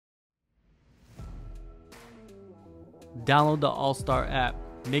Download the AllStar app.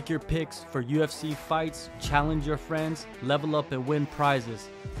 Make your picks for UFC fights, challenge your friends, level up and win prizes.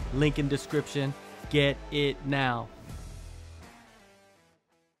 Link in description. Get it now.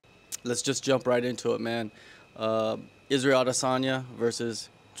 Let's just jump right into it, man. Israel Adesanya versus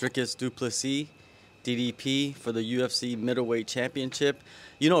Dricus du Plessis, DDP, for the UFC Middleweight Championship.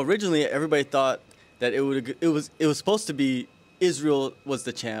 You know, originally everybody thought that it was supposed to be Israel was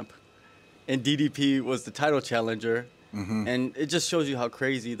the champ and DDP was the title challenger. And it just shows you how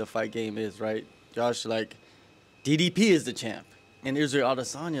crazy the fight game is, right? Josh, like, DDP is the champ and Israel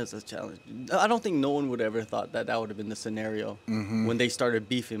Adesanya is the challenger. I don't think no one would ever thought that would have been the scenario when they started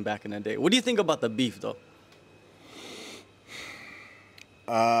beefing back in the day. What do you think about the beef, though?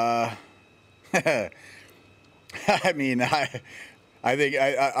 I mean, I think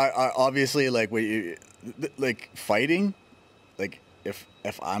I obviously, like, fighting, like,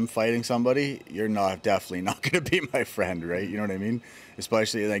 if I'm fighting somebody, you're definitely not going to be my friend, right? You know what I mean?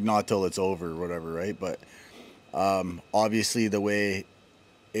 Especially, like, not till it's over or whatever, right? But obviously the way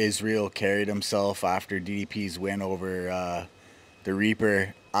Israel carried himself after DDP's win over the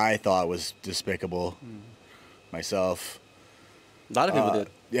Reaper, I thought was despicable myself. A lot of people did.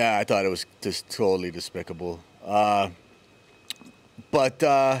 Yeah, I thought it was just totally despicable. But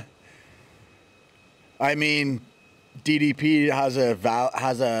I mean, DDP has a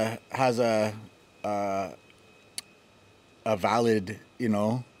valid,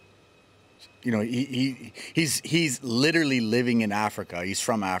 he's literally living in Africa. He's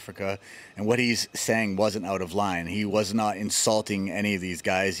from Africa, and what he's saying wasn't out of line. He was not insulting any of these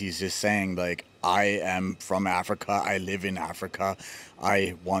guys. He's just saying, like, I am from Africa. I live in Africa.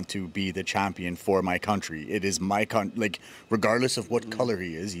 I want to be the champion for my country. It is my country. Like, regardless of what color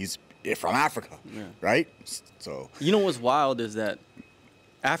he is, he's from Africa, right? So, you know what's wild is that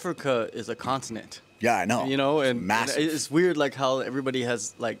Africa is a continent. Yeah, I know. You know, and massive. It's weird, like, how everybody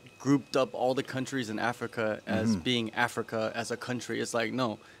has, like, grouped up all the countries in Africa as being Africa as a country. It's like,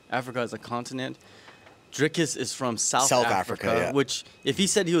 no, Africa is a continent. Dricus is from South Africa, yeah. Which, if he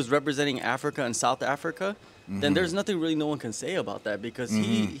said he was representing Africa and South Africa, then there's nothing really no one can say about that, because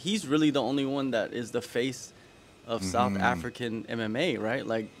he's really the only one that is the face of South African MMA, right?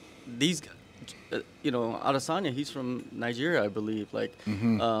 Like, these, Adesanya, he's from Nigeria, I believe. Like,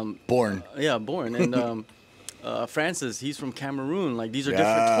 born. Yeah, born. And Francis, he's from Cameroon. Like, these are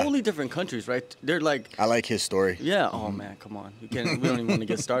totally different countries, right? They're like, I like his story. Yeah. Oh man, come on. We don't even want to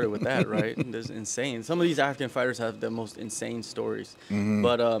get started with that, right? That's insane. Some of these African fighters have the most insane stories.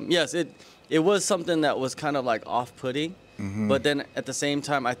 But yes, it was something that was kind of like off-putting. But then at the same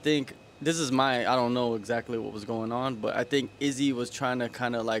time, I think this is I don't know exactly what was going on, but I think Izzy was trying to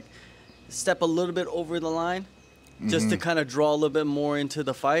kind of like step a little bit over the line, just to kind of draw a little bit more into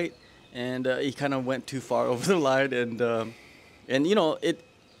the fight, and he kind of went too far over the line, and you know, it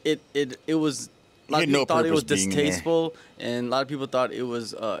was, a lot of people thought it was distasteful, and a lot of people thought it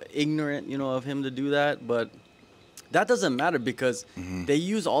was ignorant, of him to do that, but that doesn't matter, because they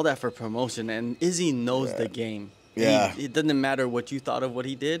use all that for promotion, and Izzy knows the game. Yeah, it doesn't matter what you thought of what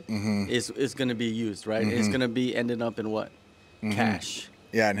he did. It's going to be used, right? It's going to be ending up in what? Cash.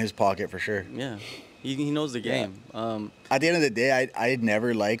 Yeah, in his pocket for sure. Yeah, he knows the game. At the end of the day, I'd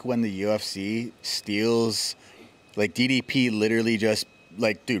never like when the UFC steals, like, DDP literally just,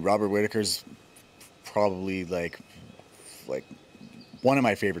 like, dude, Robert Whittaker's probably like one of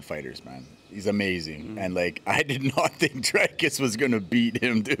my favorite fighters, man. He's amazing. And, like, I did not think Dricus was going to beat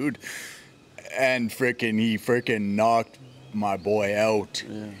him, dude. And he freaking knocked my boy out.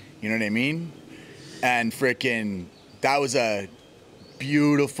 Yeah. You know what I mean? And that was a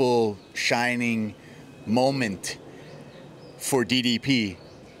beautiful, shining moment for DDP.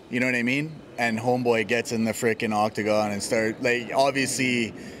 You know what I mean? And homeboy gets in the freaking octagon and like,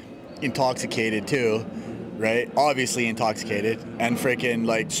 obviously intoxicated too, right? Obviously intoxicated, and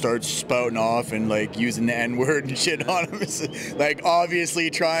like starts spouting off and like using the N-word and shit on him. Like, obviously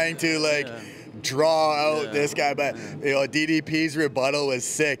trying to like draw out this guy, but DDP's rebuttal was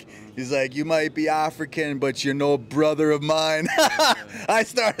sick. He's like, you might be African, but you're no brother of mine. I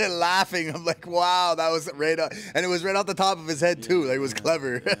started laughing. I'm like, wow, that was right up, and it was right off the top of his head too. Like, it was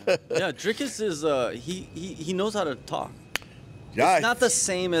clever. Yeah, Dricus is he knows how to talk. Yeah, it's not the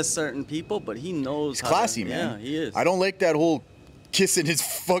same as certain people, but he knows. He's classy, man. Yeah, he is. I don't like that whole kissing his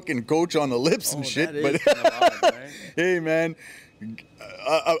fucking coach on the lips and shit. That but is kind of odd, right? Hey, man.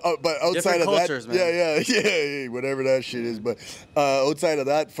 But outside different of cultures, that, man. yeah, whatever that shit is. But outside of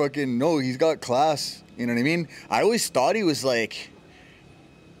that, fucking no, he's got class. You know what I mean? I always thought he was like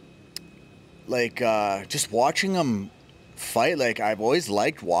just watching him fight. Like, I've always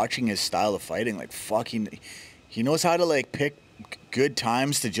liked watching his style of fighting. Like, fucking, he knows how to like pick good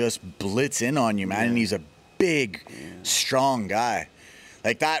times to just blitz in on you, man. And he's a big, strong guy.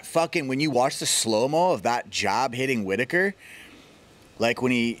 Like that fucking, when you watch the slow-mo of that jab hitting Whitaker, like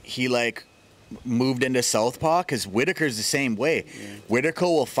when he like moved into southpaw, because Whitaker's the same way. Whitaker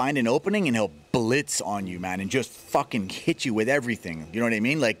will find an opening and he'll blitz on you, man, and just fucking hit you with everything. You know what I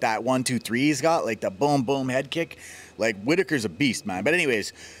mean? Like that 1-2-3 he's got, like the boom boom head kick. Like Whitaker's a beast, man. But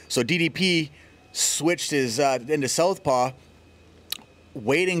anyways, so DDP switched his into southpaw,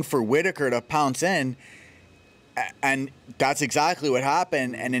 waiting for Whitaker to pounce in, and that's exactly what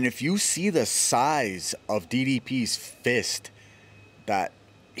happened. And then if you see the size of DDP's fist that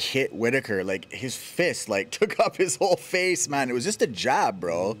hit Whitaker, like his fist like took up his whole face, man. It was just a jab,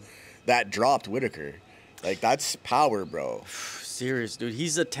 bro, that dropped Whitaker. Like that's power, bro. Serious, dude.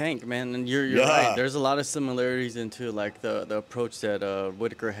 He's a tank, man. And you're right. There's a lot of similarities into like the approach that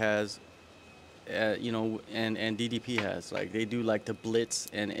Whitaker has, you know, and DDP has. Like they do like the blitz,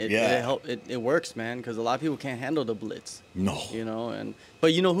 and it works, man, because a lot of people can't handle the blitz. No. You know,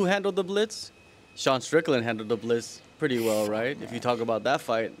 but you know who handled the blitz? Sean Strickland handled the blitz pretty well, right? If you talk about that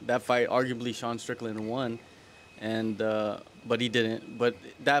fight arguably Sean Strickland won, and but he didn't. But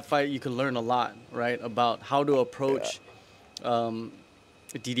that fight, you can learn a lot, right, about how to approach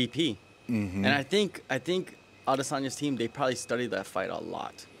DDP. And I think Adesanya's team, they probably studied that fight a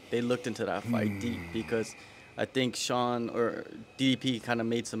lot. They looked into that fight deep, because I think Sean or DDP kind of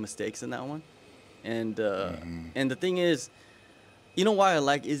made some mistakes in that one. And and the thing is, you know why I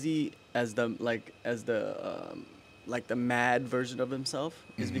like Izzy as the mad version of himself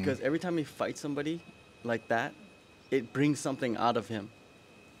is because every time he fights somebody like that, it brings something out of him.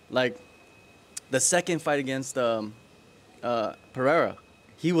 Like the second fight against Pereira,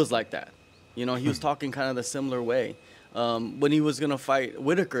 he was like that. You know, he was talking kind of the similar way. When he was gonna fight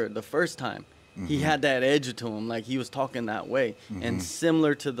Whitaker the first time, he had that edge to him. Like he was talking that way. And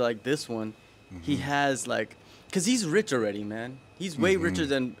similar to like this one, he has like, cause he's rich already, man. He's way richer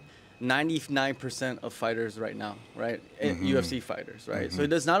than 99% of fighters right now, right? UFC fighters, right? So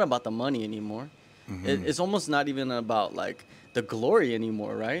it's not about the money anymore. It's almost not even about like the glory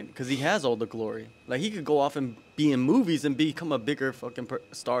anymore, right? Because he has all the glory. Like he could go off and be in movies and become a bigger fucking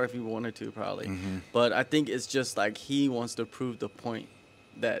star if he wanted to, probably. But I think it's just like he wants to prove the point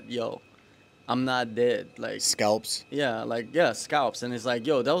that, yo, I'm not dead. Like scalps. Yeah, like scalps. And it's like,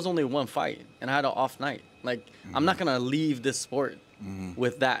 yo, that was only one fight, and I had an off night. Like I'm not gonna leave this sport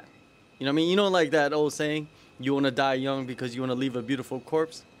with that. You know what I mean? You know, like that old saying, you want to die young because you want to leave a beautiful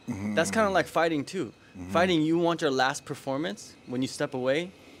corpse? That's kind of like fighting, too. Fighting, you want your last performance when you step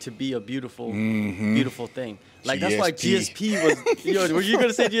away to be a beautiful, beautiful thing. Like, that's why GSP was... Yo, were you going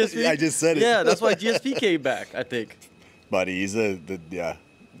to say GSP? I just said it. Yeah, that's why GSP came back, I think. But he's the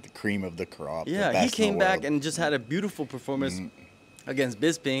cream of the crop. Yeah, he came back and just had a beautiful performance against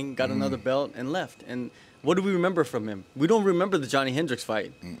Bisping, got another belt, and left. And... what do we remember from him? We don't remember the Johnny Hendricks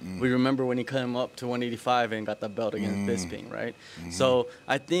fight. We remember when he came up to 185 and got the belt against Bisping, right? So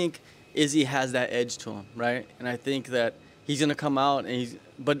I think Izzy has that edge to him, right? And I think that he's going to come out and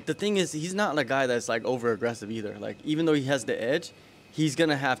but the thing is, he's not a guy that's like over aggressive either. Like even though he has the edge, he's going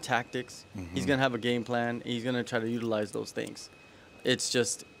to have tactics. He's going to have a game plan. And he's going to try to utilize those things. It's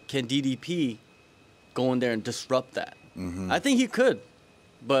just, can DDP go in there and disrupt that? I think he could,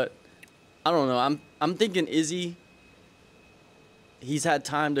 but I don't know. I'm thinking Izzy, he's had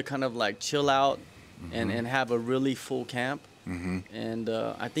time to kind of like chill out and have a really full camp. And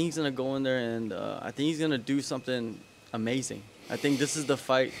I think he's going to go in there and I think he's going to do something amazing. I think this is the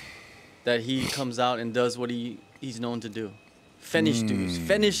fight that he comes out and does what he's known to do. Finish dudes.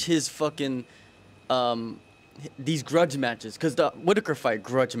 Finish his fucking, these grudge matches. Because the Whitaker fight,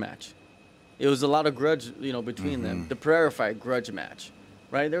 grudge match. It was a lot of grudge, you know, between them. The Pereira fight, grudge match.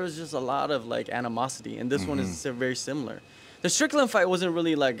 Right, there was just a lot of like animosity, and this one is very similar. The Strickland fight wasn't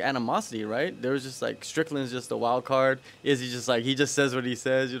really like animosity, right? There was just like Strickland's just a wild card. Izzy just like he just says what he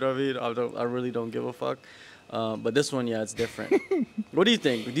says. You know what I mean? I really don't give a fuck. But this one, yeah, it's different. What do you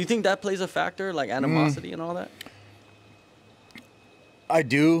think? Do you think that plays a factor, like animosity and all that? I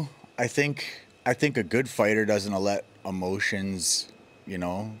do. I think a good fighter doesn't let emotions, you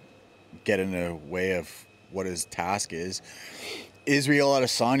know, get in the way of what his task is. Israel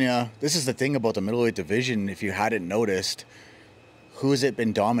Adesanya, this is the thing about the middleweight division, if you hadn't noticed, who has it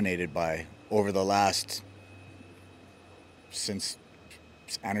been dominated by over the last, since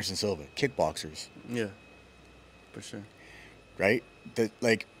Anderson Silva? Kickboxers. Yeah, for sure. Right?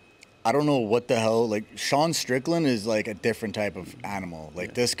 Like, I don't know what the hell, like, Sean Strickland is like a different type of animal.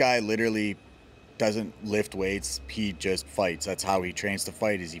 Like, this guy literally doesn't lift weights, he just fights. That's how he trains to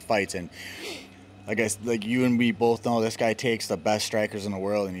fight, is he fights. And I guess like you and we both know this guy takes the best strikers in the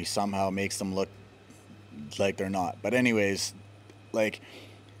world and he somehow makes them look like they're not. But anyways, like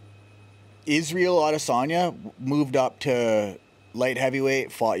Israel Adesanya moved up to light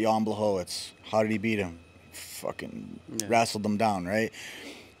heavyweight, fought Jan Blachowicz. How did he beat him? Fucking wrestled him down, right?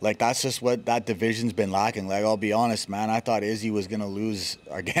 Like, that's just what that division's been lacking. Like, I'll be honest, man. I thought Izzy was going to lose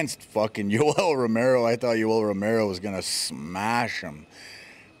against fucking Yoel Romero. I thought Yoel Romero was going to smash him.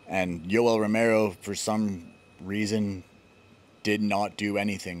 And Yoel Romero, for some reason, did not do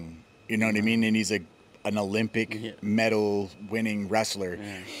anything. You know what I mean? And he's an Olympic medal-winning wrestler.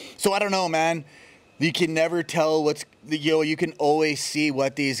 Yeah. So, I don't know, man. You can never tell what's... You can always see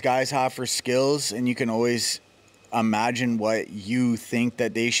what these guys have for skills, and you can always... imagine what you think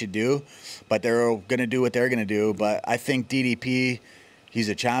that they should do, but they're going to do what they're going to do. But I think DDP, he's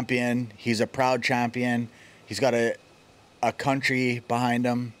a champion. He's a proud champion. He's got a country behind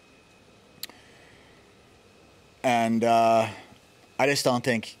him. And I just don't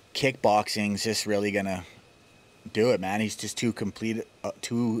think kickboxing's just really going to do it, man. He's just too complete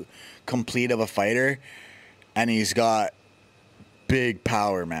of a fighter. And he's got big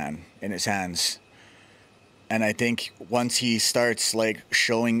power, man, in his hands. And I think once he starts, like,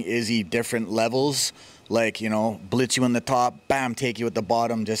 showing Izzy different levels, like, you know, blitz you in the top, bam, take you at the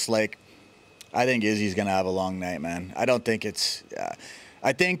bottom, just like, I think Izzy's going to have a long night, man. I don't think it's,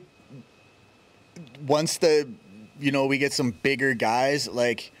 I think once we get some bigger guys,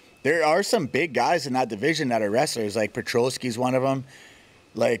 like, there are some big guys in that division that are wrestlers, like Petrosky's one of them.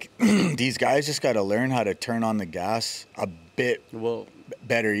 Like, these guys just got to learn how to turn on the gas a bit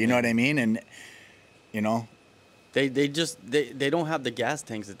better, you know what I mean? And, you know, They don't have the gas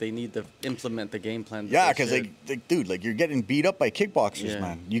tanks that they need to implement the game plan. Yeah, because dude, you're getting beat up by kickboxers,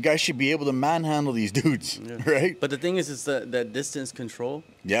 man. You guys should be able to manhandle these dudes, right? But the thing is that distance control.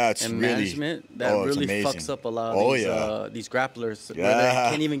 Yeah, it's and really, management that really fucks up a lot of these grapplers. Yeah. Where they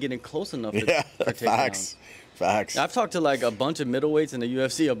can't even get in close enough for takedowns. Facts. I've talked to like a bunch of middleweights in the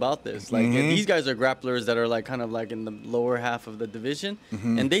UFC about this. Like these guys are grapplers that are like kind of like in the lower half of the division,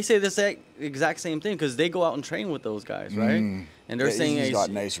 and they say this exact same thing because they go out and train with those guys, right? And they're saying, he's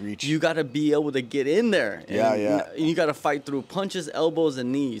got nice reach. You got to be able to get in there. And you got to fight through punches, elbows,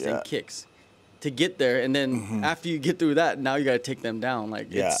 and knees and kicks to get there. And then after you get through that, now you got to take them down.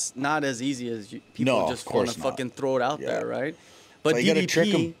 Like it's not as easy as people just want to fucking throw it out there, right? But so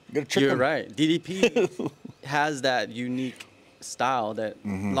DDP, you're right. DDP has that unique style that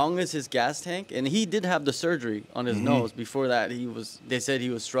long as his gas tank, and he did have the surgery on his nose. Before that, they said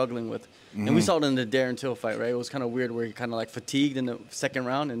he was struggling with, and we saw it in the Darren Till fight, right? It was kind of weird where he kind of like fatigued in the second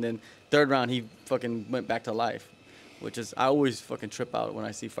round, and then third round he fucking went back to life, which is, I always fucking trip out when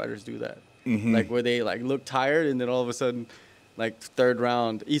I see fighters do that. Like where they like look tired and then all of a sudden, like third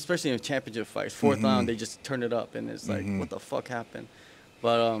round, especially in championship fights, fourth round, they just turn it up and it's like, what the fuck happened?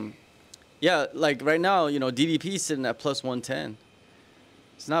 But yeah, like right now, you know, DDP's sitting at plus 110.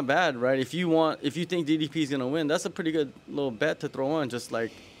 It's not bad, right? If you think DDP's gonna win, that's a pretty good little bet to throw on, just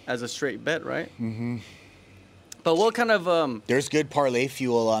like as a straight bet, right? But what kind of there's good parlay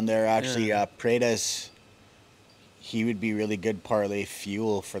fuel on there actually. Paredes, he would be really good parlay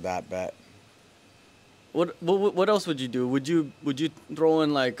fuel for that bet. What else would you do? Would you throw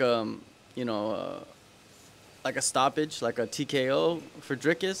in like like a stoppage, like a TKO for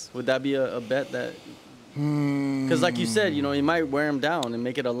Dricus? Would that be a bet that? Because like you said, you know, you might wear him down and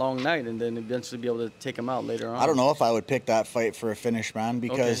make it a long night, and then eventually be able to take him out later on. I don't know if I would pick that fight for a finish, man,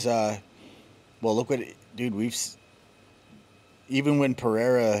 because well, look what dude, even when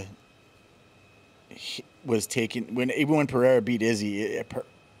Pereira was even when Pereira beat Izzy.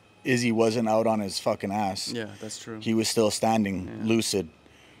 Izzy wasn't out on his fucking ass. Yeah, that's true. He was still standing lucid,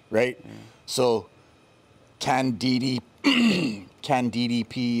 right? Yeah. So can DDP,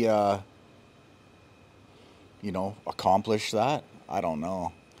 accomplish that? I don't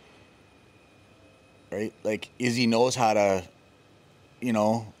know. Right? Like, Izzy knows how to, he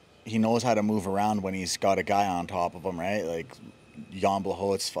knows how to move around when he's got a guy on top of him, right? Like, Jan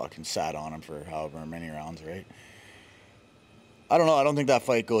Blachowicz fucking sat on him for however many rounds, right? I don't know. I don't think that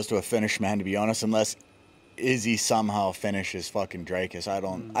fight goes to a finish, man, to be honest, unless Izzy somehow finishes fucking Dricus. I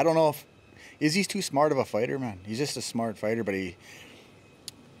don't know if Izzy's too smart of a fighter, man. He's just a smart fighter, but I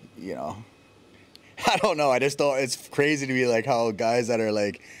don't know. I just don't. It's crazy to me, like, how guys that are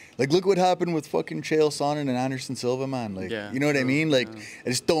like, look what happened with fucking Chael Sonnen and Anderson Silva, man. Like, you know what I mean? Like, I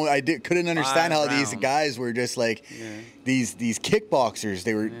just don't. Couldn't understand how these guys were just like these kickboxers.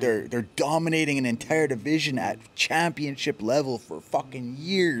 They're dominating an entire division at championship level for fucking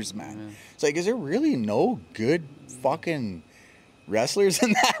years, man. It's like, is there really no good fucking wrestlers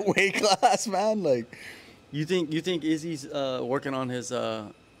in that weight class, man. Like, You think Izzy's working on his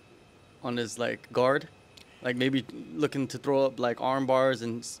like guard, like maybe looking to throw up like arm bars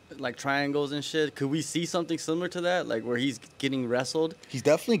and like triangles and shit? Could we see something similar to that, like where he's getting wrestled? he's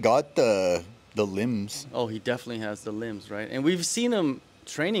definitely got the limbs. Oh, he definitely has the limbs, right? And we've seen him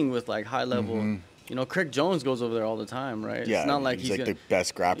training with like high level. You know, Craig Jones goes over there all the time, right? Yeah, It's not like he's he's like gonna, the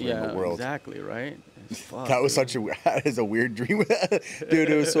best grappler in the world. Exactly, right? Fuck, That was dude. that is a weird dream. Dude,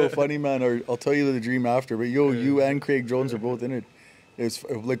 it was so funny, man. Or I'll tell you the dream after. But yo, you and Craig Jones are both in it. It was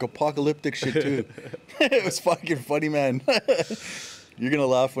like apocalyptic shit too. It was fucking funny, man. You're gonna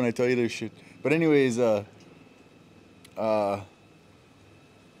laugh when I tell you this shit. But anyways, yeah,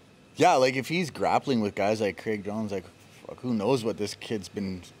 like if he's grappling with guys like Craig Jones, like fuck, who knows what this kid's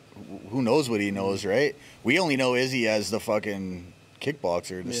been? Who knows what he knows, right? We only know Izzy as the fucking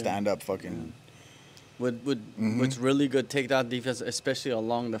kickboxer, the stand-up fucking. With really good takedown defense, especially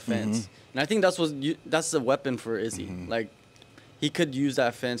along the fence. And I think that's the weapon for Izzy. Like, he could use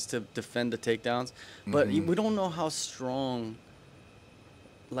that fence to defend the takedowns, but we don't know how strong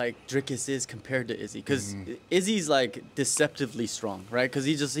like Dricus is compared to Izzy, because Izzy's like deceptively strong, right? Because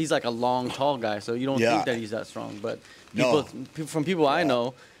he's like a long, tall guy, so you don't think that he's that strong. But from people I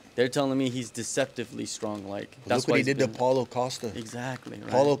know, they're telling me he's deceptively strong. Like, that's look what he did to Paulo Costa. Exactly, right?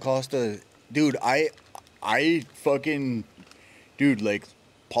 Paulo Costa, dude. I fucking, dude, like,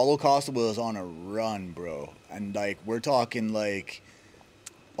 Paulo Costa was on a run, bro. And, like, we're talking, like,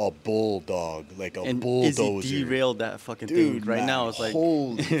 a bulldog, like a bulldozer. Izzy derailed that fucking dude, thing. Right man, now, it's like...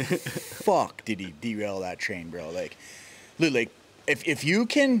 holy fuck did he derail that train, bro. Like, look, like, if you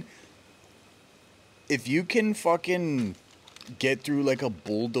can fucking get through, like, a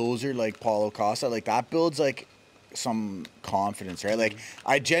bulldozer like Paulo Costa, like, that builds, like, some confidence, right? Like,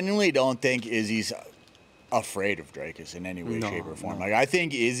 I genuinely don't think Izzy's afraid of Dricus in any way, shape, or form. Like, I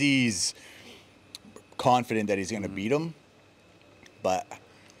think Izzy's confident that he's going to beat him, but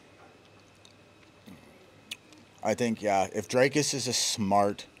I think, yeah, if Dricus is a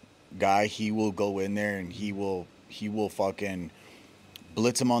smart guy, he will go in there and he will fucking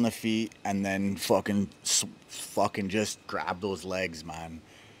blitz him on the feet and then fucking just grab those legs, man,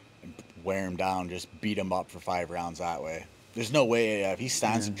 and wear him down, just beat him up for 5 rounds that way. There's no way if he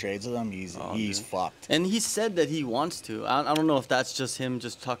stands and trades with him, he's fucked. And he said that he wants to. I don't know if that's just him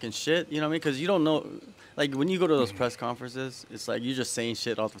just talking shit, you know what I mean? Because you don't know, like, when you go to those press conferences, it's like you're just saying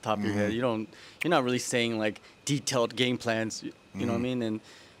shit off the top of your head. You're not really saying like detailed game plans, you know what I mean?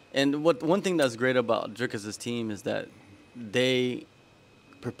 And one thing that's great about Dricus' team is that they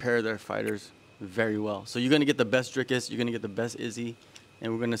prepare their fighters very well. So you're gonna get the best Dricus, you're gonna get the best Izzy,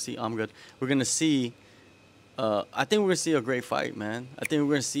 and we're gonna see. I'm good. We're gonna see. I think we're gonna see a great fight, man. I think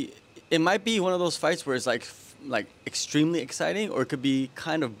we're gonna see. It might be one of those fights where it's like extremely exciting, or it could be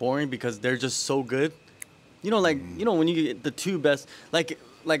kind of boring because they're just so good. You know, like when you get the two best, like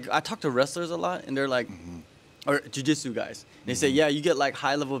I talk to wrestlers a lot, and they're like, or jiu-jitsu guys. And they say, yeah, you get like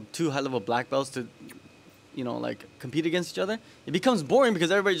two high-level black belts to, like compete against each other. It becomes boring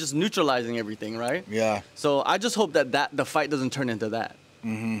because everybody's just neutralizing everything, right? Yeah. So I just hope that the fight doesn't turn into that,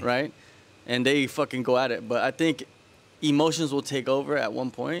 right? And they fucking go at it. But I think emotions will take over at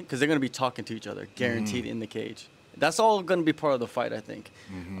one point because they're going to be talking to each other, guaranteed, in the cage. That's all going to be part of the fight, I think.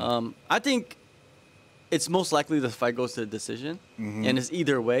 I think it's most likely the fight goes to a decision, and it's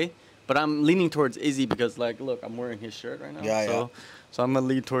either way. But I'm leaning towards Izzy because, like, look, I'm wearing his shirt right now. So I'm going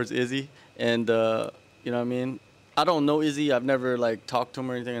to lean towards Izzy. And, you know what I mean? I don't know Izzy. I've never, like, talked to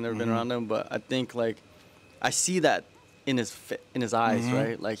him or anything. I've never been around him. But I think, like, I see that in his eyes,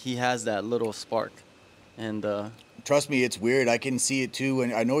 right? Like, he has that little spark. And trust me, it's weird. I can see it too,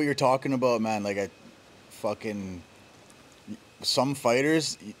 and I know what you're talking about, man. Like, some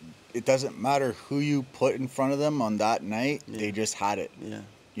fighters, it doesn't matter who you put in front of them on that night, they just had it. Yeah.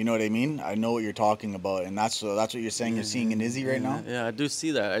 You know what I mean? I know what you're talking about, and that's what you're saying. You're seeing in Izzy right now. Yeah, I do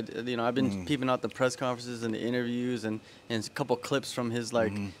see that. I've been peeping out the press conferences and the interviews and a couple clips from his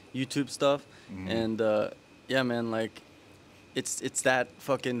like YouTube stuff, and yeah, man, like. It's that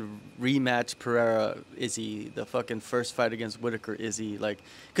fucking rematch Pereira Izzy, the fucking first fight against Whitaker Izzy, like,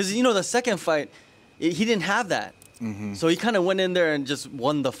 because the second fight, he didn't have that, so he kind of went in there and just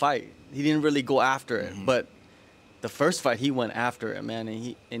won the fight. He didn't really go after it, but the first fight he went after it, man,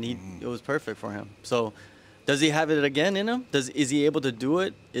 and he it was perfect for him. So, does he have it again in him? Is he able to do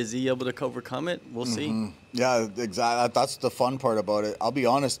it? Is he able to overcome it? We'll see. Yeah, exactly. That's the fun part about it. I'll be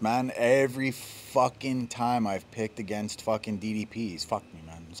honest, man. Every fucking time I've picked against fucking DDP, he's fucked me,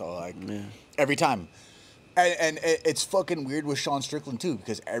 man. So, like, every time. And it's fucking weird with Sean Strickland, too,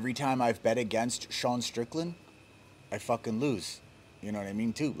 because every time I've bet against Sean Strickland, I fucking lose. You know what I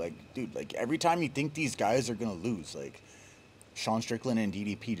mean, too? Like, dude, like, every time you think these guys are going to lose, like, Sean Strickland and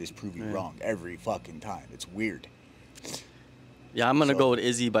DDP just prove you wrong every fucking time. It's weird. Yeah, I'm going to go with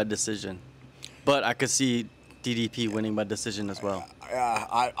Izzy by decision. But I could see DDP winning by decision as well.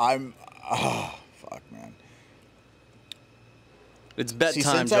 Fuck, man. It's bet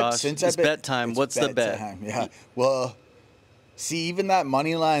time, Josh. It's bet time. What's the bet? Yeah. Well, see, even that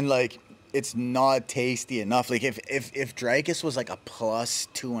money line, like, it's not tasty enough. Like, if Dricus was like a plus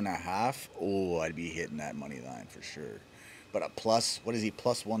 2.5, oh, I'd be hitting that money line for sure. But a plus, what is he,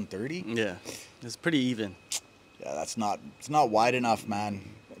 plus 130? Yeah, it's pretty even. Yeah, it's not wide enough, man.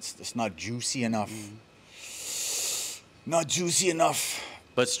 It's not juicy enough. Not juicy enough.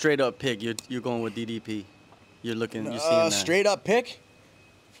 But straight up pick, you're going with DDP. You're seeing that. Straight up pick?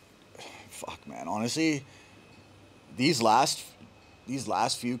 Fuck, man. Honestly, these last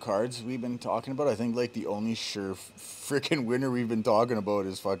few cards we've been talking about, I think, like, the only sure freaking winner we've been talking about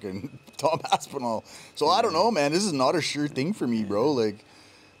is fucking Tom Aspinall. So I don't know, man. This is not a sure thing for me, bro. Like,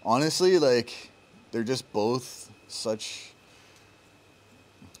 honestly, like, they're just both such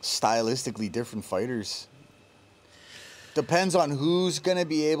stylistically different fighters. Depends on who's gonna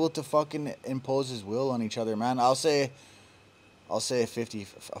be able to fucking impose his will on each other, man. I'll say a 50,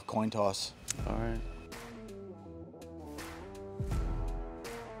 a coin toss. All right.